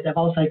qualified. They've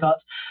also got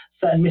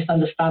certain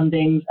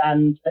misunderstandings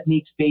and that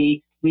need to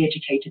be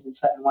re-educated in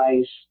certain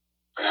ways.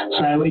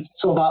 So it's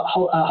sort of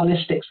a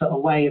holistic sort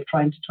of way of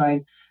trying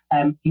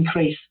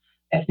increase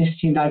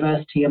ethnicity and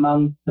diversity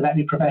among the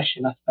veterinary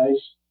profession, I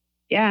suppose.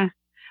 Yeah.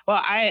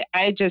 Well, I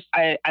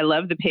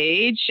love the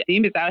page.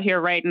 Naeem is out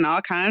here writing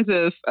all kinds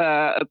of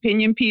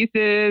opinion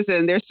pieces,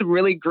 and there's some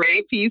really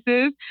great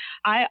pieces.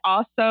 I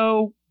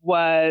also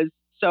was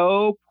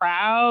so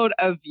proud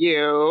of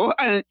you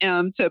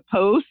to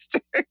post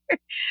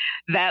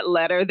that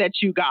letter that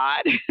you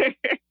got.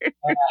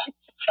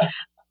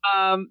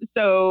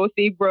 So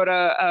Steve wrote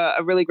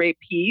a really great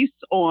piece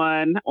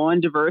on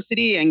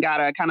diversity and got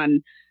a kind of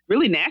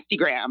really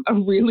nastygram, a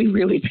really,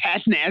 really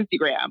bad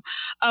nastygram.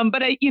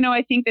 But I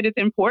think that it's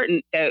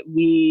important that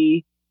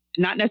we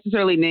not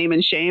necessarily name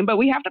and shame, but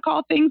we have to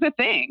call things a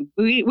thing.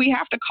 We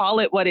have to call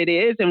it what it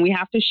is, and we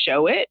have to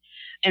show it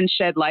and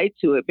shed light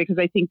to it, because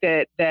I think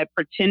that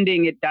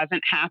pretending it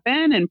doesn't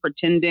happen and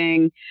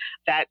pretending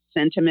that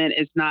sentiment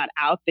is not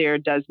out there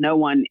does no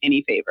one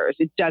any favors.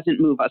 It doesn't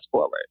move us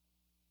forward.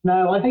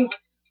 No, I think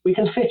we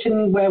can fit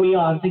in where we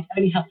are. I think it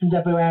only happens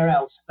everywhere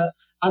else. But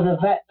as a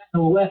vet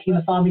who are working in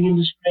the farming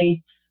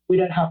industry, we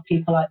don't have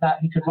people like that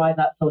who could write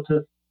that sort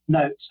of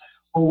note,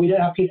 or we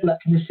don't have people that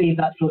can receive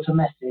that sort of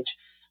message.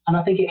 And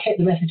I think it hit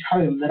the message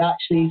home that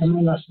actually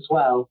among us as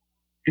well,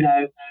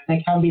 there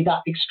can be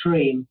that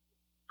extreme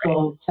sort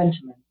of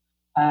sentiment.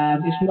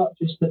 It's not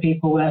just the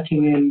people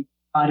working in,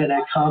 I don't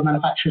know, car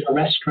manufacturers or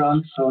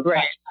restaurants or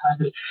right.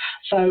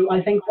 So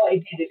I think what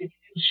it did, it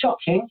was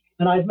shocking,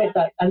 and I admit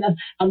that, and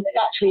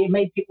actually it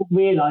made people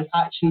realise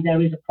actually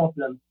there is a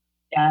problem.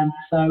 And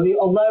so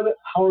although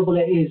horrible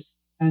it is,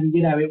 and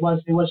it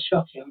was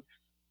shocking,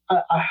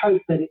 I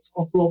hope that it's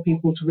brought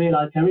people to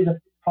realise there is a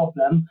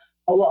problem.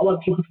 But what I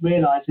want people to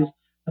realise is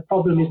the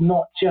problem is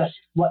not just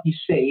what you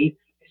see,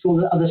 it's all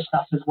the other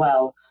stuff as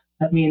well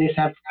that me and this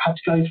have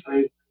to go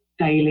through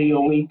daily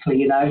or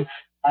weekly,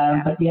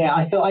 But yeah,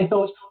 I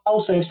thought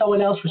also if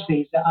someone else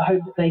receives it, I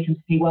hope that they can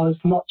see, well, it's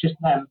not just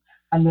them,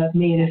 and that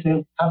me and this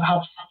have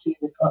seen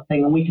this kind of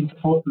thing, and we can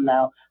support them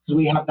now because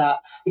we have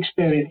that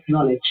experience and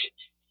knowledge.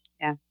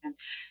 Yeah.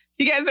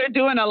 You guys are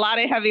doing a lot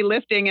of heavy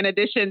lifting in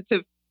addition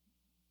to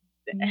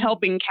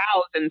helping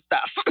cows and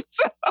stuff.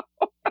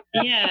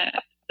 Yeah.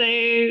 So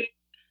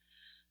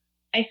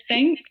I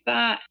think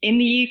that in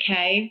the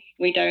UK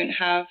we don't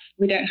have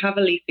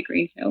a Lisa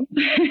Greenhill.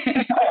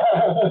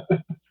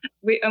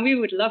 we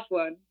would love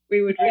one.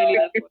 We would really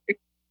love one.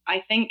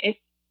 I think it's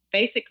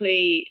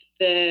basically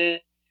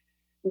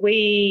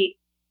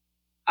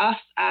us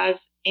as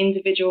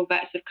individual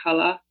vets of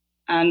colour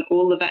and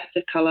all the vets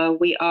of colour,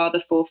 we are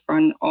the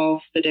forefront of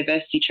the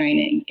diversity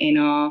training in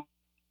our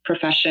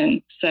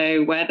profession.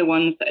 So we're the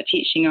ones that are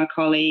teaching our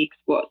colleagues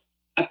what's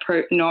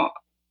not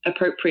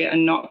appropriate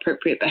and not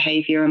appropriate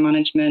behaviour and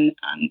management,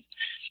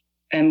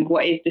 and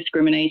what is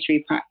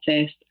discriminatory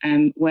practice,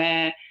 and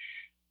where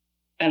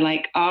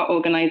our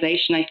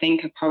organisation, I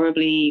think, are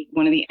probably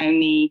one of the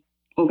only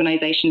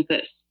organisations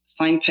that's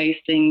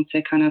signposting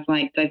to kind of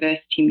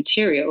diversity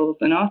materials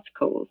and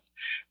articles.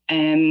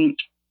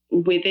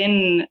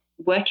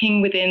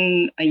 Working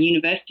within a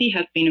university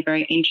has been a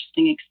very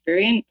interesting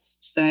experience.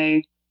 So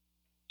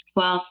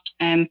whilst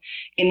in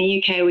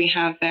the UK we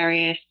have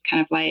various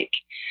kind of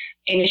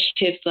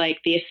initiatives like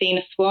the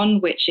Athena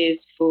Swan, which is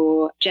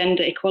for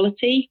gender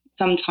equality.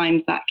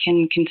 Sometimes that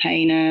can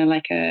contain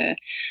a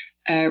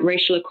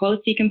racial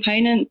equality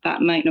component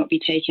that might not be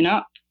taken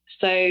up.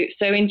 So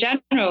in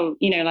general,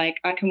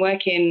 I can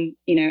work in,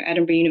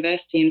 Edinburgh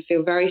University and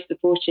feel very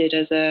supported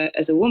as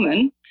a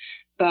woman,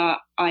 but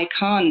I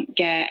can't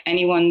get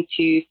anyone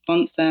to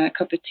sponsor a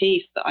cup of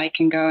tea so that I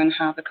can go and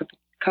have a cup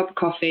of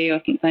coffee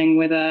or something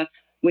with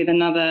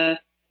another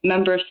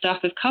member of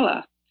staff of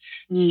colour.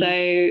 So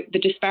the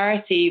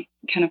disparity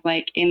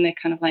in the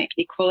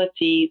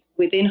equality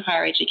within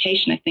higher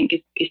education, I think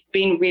it's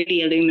been really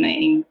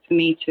illuminating for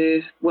me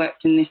to have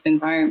worked in this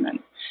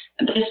environment.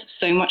 And there's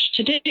so much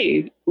to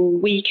do.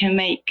 We can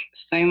make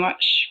so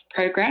much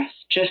progress,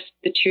 just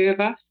the two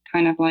of us,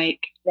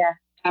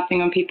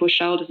 tapping on people's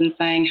shoulders and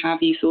saying,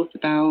 have you thought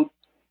about,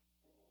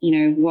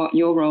 what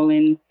your role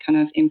in kind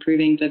of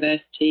improving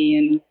diversity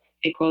and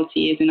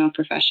equality is in our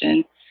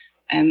profession?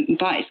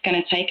 But it's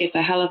going to take us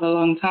a hell of a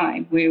long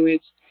time. We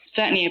would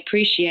certainly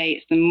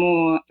appreciate some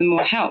more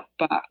help,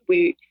 but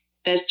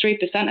there's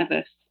 3% of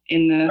us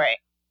in the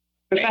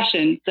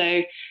profession.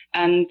 So,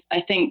 and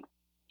I think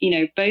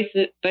both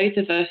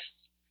of us,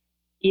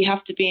 you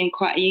have to be in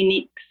quite a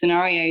unique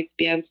scenario to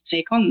be able to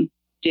take on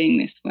doing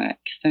this work.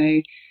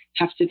 So,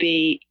 have to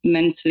be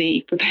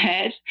mentally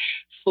prepared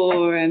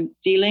for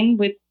dealing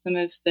with some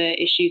of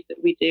the issues that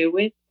we deal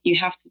with. You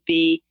have to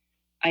be,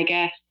 I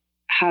guess,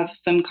 have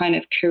some kind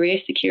of career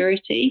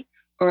security,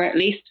 or at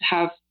least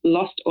have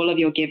lost all of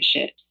your give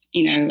shits,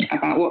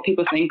 about what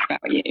people think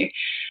about you.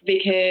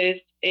 Because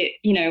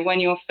when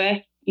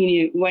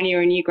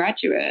you're a new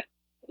graduate,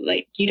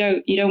 you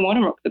don't want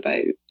to rock the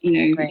boat.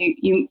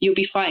 You'll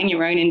be fighting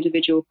your own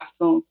individual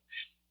battles.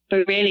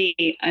 But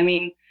really, I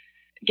mean,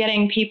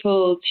 getting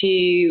people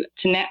to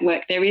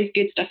network, there is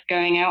good stuff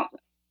going out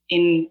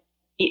in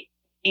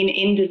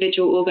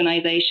individual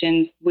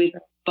organisations with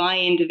by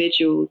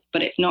individuals,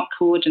 but it's not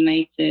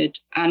coordinated,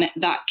 and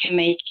that can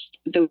make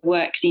the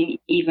work seem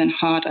even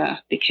harder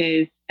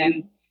because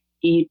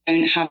you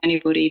don't have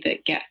anybody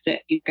that gets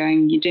it.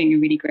 You're doing a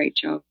really great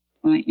job,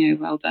 like,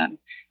 well done.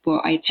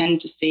 What I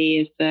tend to see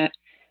is that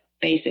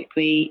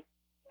basically,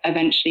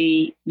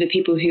 eventually, the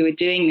people who are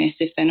doing this,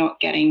 if they're not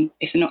getting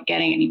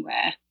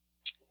anywhere,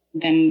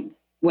 then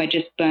we're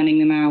just burning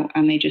them out,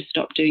 and they just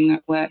stop doing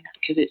that work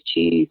because it's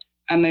too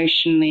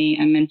emotionally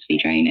and mentally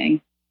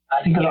draining.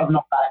 I think a lot of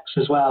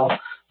knockbacks as well.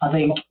 I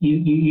think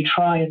you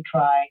try and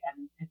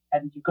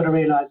you've got to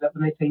realise that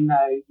when they say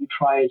no, you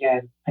try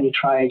again and you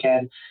try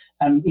again.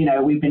 And,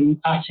 we've been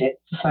at it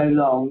for so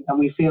long and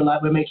we feel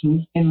like we're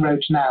making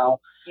inroads now.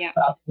 Yeah.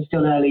 But we're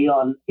still early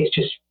on. It's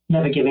just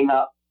never giving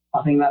up.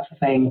 I think that's the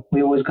thing.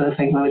 We always got to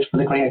think, it's for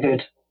the greater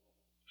good.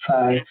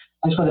 So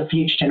it's for the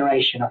future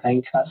generation, I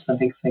think. That's the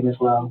big thing as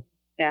well.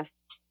 Yeah.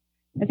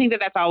 I think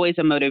that's always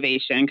a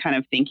motivation, kind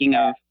of thinking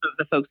of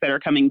the folks that are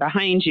coming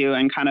behind you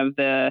and kind of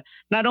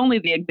not only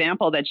the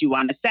example that you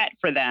want to set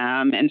for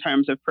them in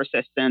terms of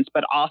persistence,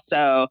 but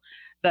also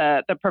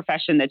the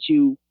profession that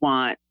you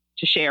want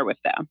to share with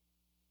them.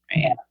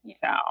 Right? Yeah.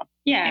 So,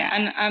 yeah.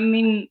 And I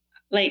mean,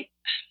 like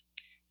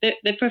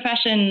the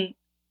profession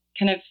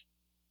kind of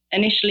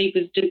initially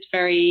was just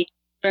very,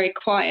 very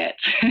quiet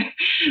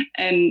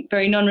and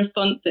very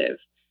non-responsive.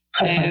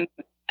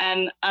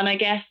 And I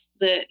guess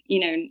that,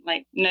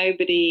 like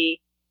nobody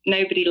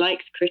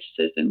likes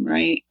criticism,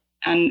 right?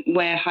 And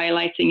we're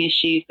highlighting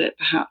issues that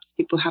perhaps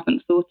people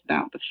haven't thought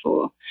about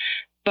before.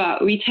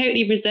 But we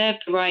totally reserve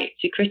the right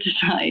to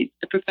criticize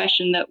a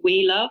profession that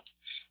we love.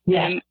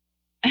 Yeah.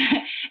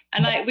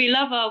 And we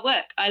love our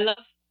work. I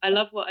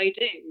love what I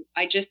do.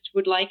 I just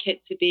would like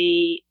it to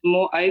be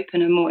more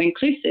open and more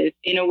inclusive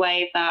in a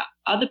way that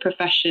other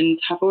professions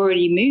have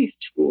already moved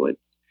towards,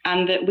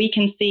 and that we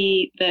can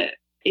see that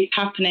it's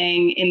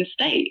happening in the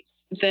States.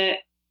 That,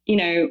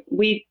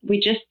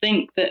 we just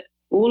think that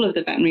all of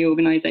the veterinary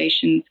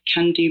organizations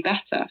can do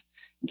better.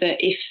 That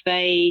if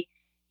they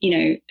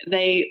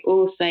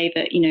all say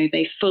that,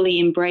 they fully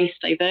embrace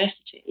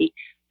diversity,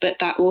 but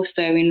that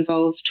also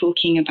involves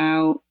talking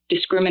about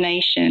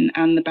discrimination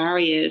and the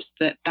barriers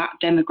that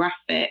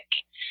demographic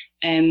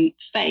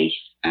face,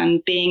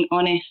 and being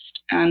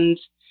honest and,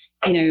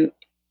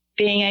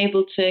 being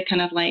able to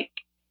kind of like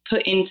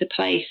put into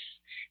place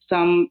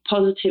some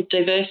positive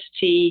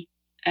diversity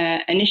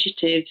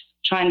initiatives,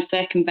 try and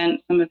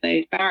circumvent some of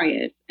those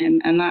barriers.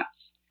 And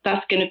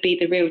that's going to be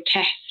the real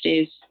test,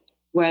 is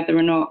whether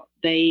or not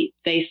they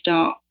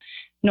start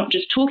not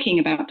just talking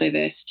about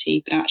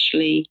diversity, but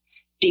actually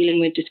dealing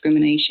with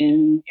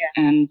discrimination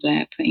and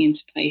putting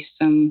into place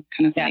some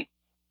kind of like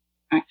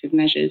active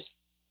measures.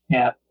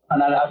 Yeah,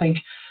 and I think,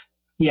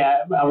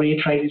 I'll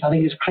reiterate this. I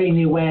think it's creating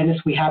the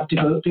awareness we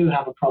do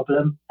have a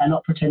problem, and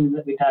not pretending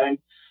that we don't,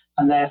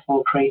 and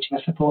therefore creating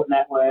a support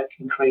network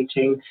and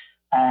creating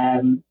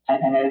an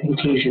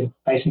inclusion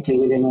basically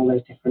within all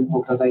those different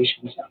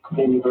organisations. I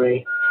completely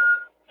agree.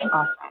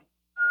 Awesome.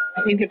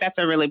 I think that's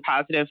a really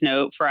positive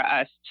note for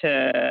us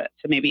to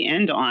maybe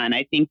end on.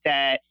 I think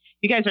that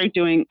you guys are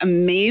doing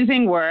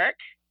amazing work.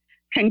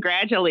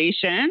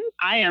 Congratulations.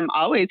 I am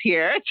always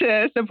here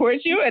to support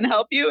you and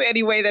help you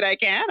any way that I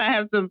can. I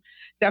have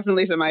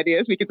definitely some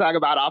ideas we could talk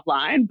about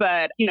offline,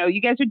 but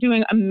you guys are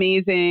doing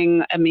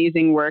amazing,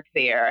 amazing work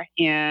there.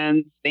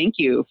 And thank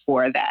you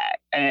for that.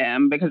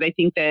 Because I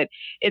think that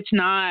it's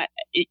not,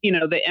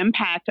 the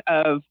impact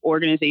of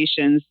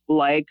organizations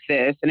like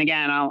this. And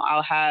again,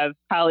 I'll have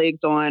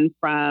colleagues on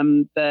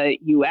from the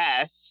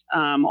US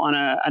on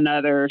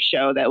another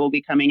show that will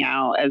be coming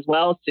out as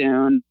well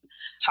soon,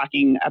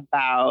 talking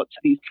about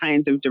these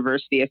kinds of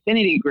diversity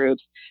affinity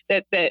groups,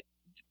 that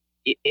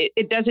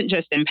it doesn't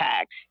just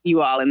impact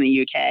you all in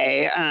the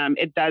UK.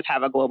 It does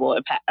have a global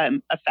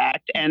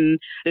effect. And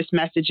this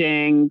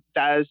messaging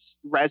does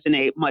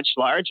resonate much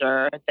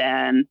larger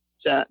than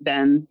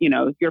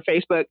your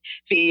Facebook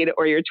feed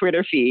or your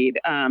Twitter feed.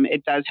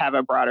 It does have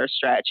a broader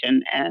stretch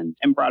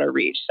and broader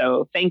reach.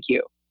 So thank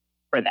you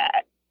for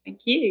that.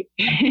 Thank you.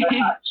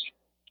 It's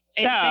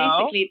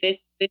basically this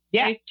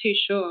goes too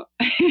short.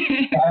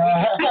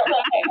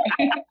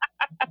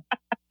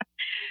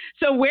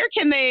 So where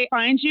can they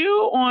find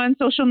you on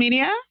social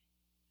media?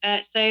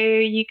 So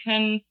you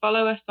can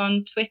follow us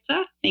on Twitter.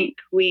 I think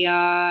we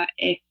are,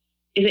 is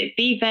it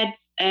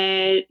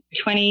BVEDS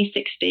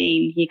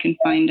 2016, you can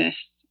find us.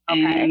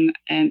 Okay.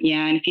 And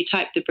if you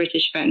type the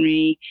British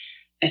Veterinary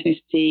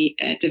Ethnicity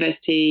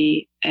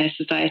Diversity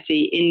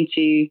Society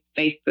into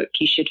Facebook,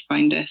 you should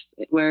find us.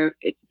 It's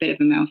a bit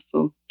of a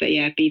mouthful, but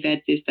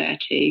BVEDS is there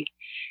too.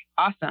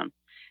 Awesome.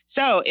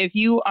 So if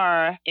you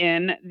are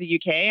in the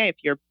UK, if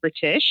you're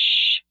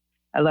British,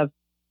 I love,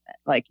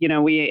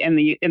 we in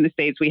the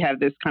States, we have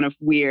this kind of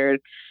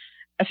weird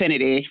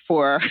affinity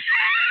for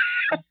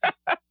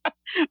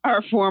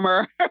our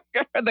former,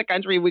 the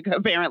country we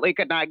apparently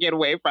could not get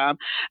away from.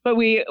 But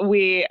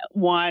we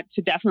want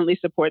to definitely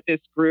support this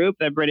group,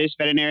 the British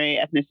Veterinary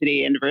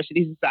Ethnicity and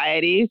Diversity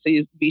Society. So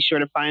you be sure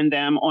to find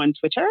them on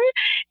Twitter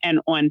and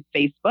on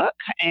Facebook.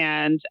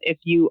 And if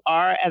you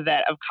are a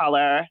vet of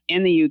color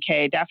in the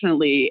UK,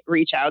 definitely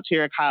reach out to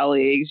your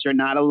colleagues. You're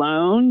not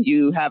alone.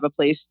 You have a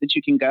place that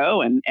you can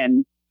go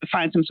and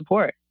find some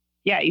support.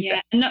 Yeah,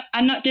 Isa. Yeah,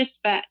 and not just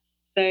vets.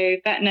 So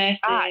vet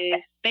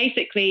nurses,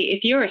 basically,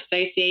 if you're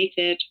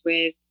associated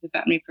with the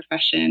veterinary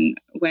profession,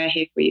 we're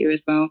here for you as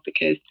well.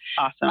 Because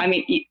awesome. I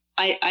mean,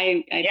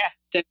 I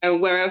don't know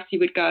where else you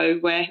would go.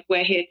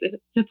 We're here to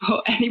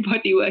support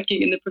anybody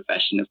working in the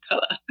profession of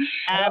colour.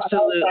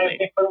 Absolutely.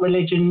 Different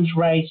religions,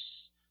 race,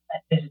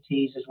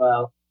 ethnicities as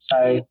well.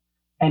 So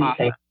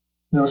anything,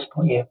 we'll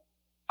support you.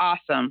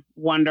 Awesome.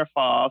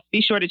 Wonderful.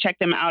 Be sure to check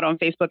them out on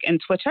Facebook and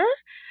Twitter.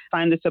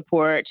 Find the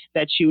support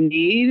that you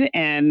need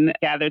and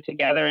gather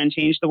together and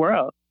change the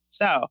world.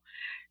 So,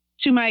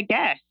 to my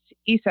guests,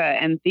 Isa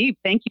and Deep,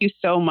 thank you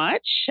so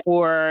much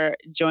for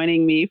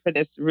joining me for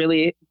this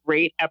really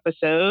great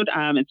episode.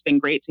 It's been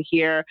great to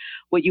hear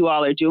what you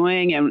all are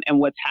doing and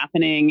what's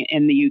happening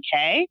in the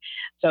UK.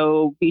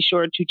 So be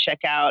sure to check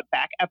out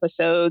back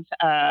episodes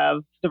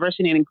of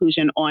Diversity and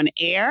Inclusion on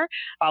Air.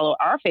 Follow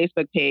our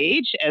Facebook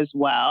page as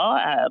well.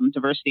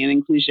 Diversity and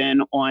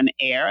Inclusion on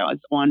Air is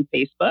on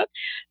Facebook.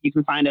 You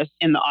can find us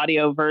in the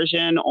audio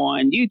version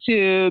on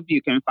YouTube.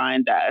 You can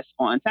find us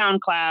on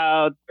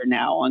SoundCloud. We're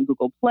now on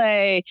Google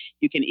Play.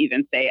 You can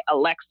even say,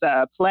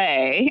 Alexa,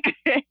 play,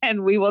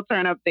 and we will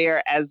turn up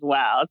there as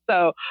well.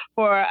 So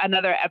for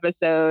another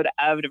episode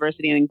of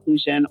Diversity and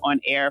Inclusion on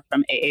Air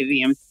from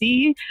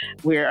AAVMC,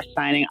 we're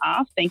signing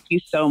off. Thank you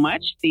so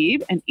much,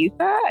 Steve and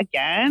Isa.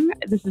 Again,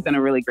 this has been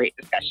a really great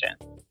discussion.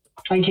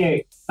 Thank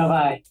you.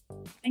 Bye-bye.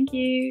 Thank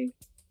you.